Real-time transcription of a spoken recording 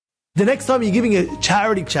The next time you're giving a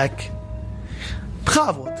charity check,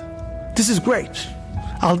 Chavod, this is great.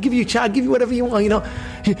 I'll give you a check, I'll give you whatever you want,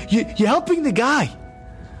 You're helping the guy.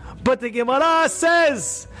 But the Gemara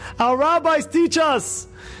says, our rabbis teach us,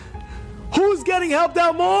 who's getting helped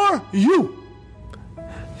out more? You.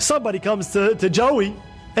 Somebody comes to Joey,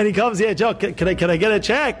 and he comes, yeah, Joe, can I get a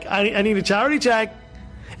check? I need a charity check.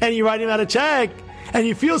 And you write him out a check, and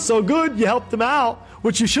you feel so good, you helped him out,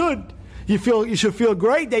 which you should. You should feel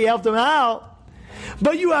great that you helped him out.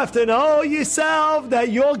 But you have to know yourself that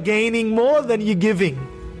you're gaining more than you're giving.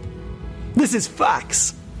 This is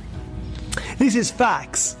facts. This is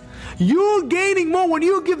facts. You're gaining more when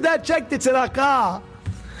you give that check to tzedakah.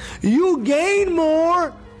 You gain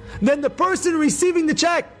more than the person receiving the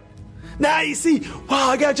check. Now you see, wow,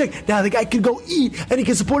 I got a check. Now the guy can go eat, and he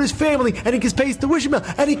can support his family, and he can pay his tuition bill,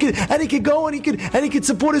 and he can go and he can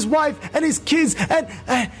support his wife and his kids, and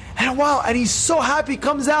wow, and he's so happy.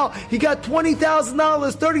 Comes out, he got $20,000,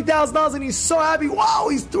 $30,000, and he's so happy. Wow,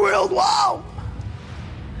 he's thrilled. Wow.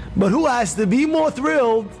 But who has to be more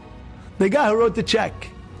thrilled? The guy who wrote the check.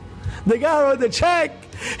 The guy who wrote the check,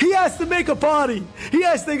 he has to make a party. He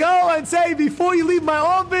has to go and say, before you leave my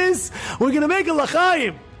office, we're going to make a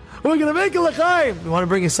l'chaim. We're going to make a l'chaim. You want to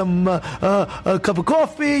bring some a cup of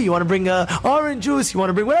coffee? You want to bring orange juice? You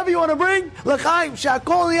want to bring whatever you want to bring? L'chaim,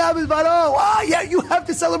 shakol yabis baro. Ah, yeah, you have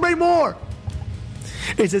to celebrate more.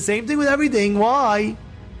 It's the same thing with everything. Why?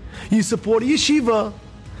 You support a yeshiva.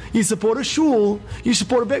 You support a shul. You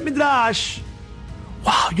support a beit midrash.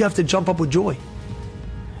 Wow, you have to jump up with joy.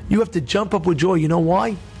 You have to jump up with joy. You know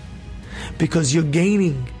why? Because you're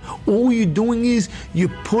gaining. All you're doing is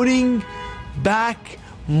you're putting back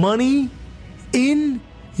money in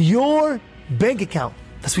your bank account.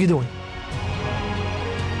 That's what you're doing.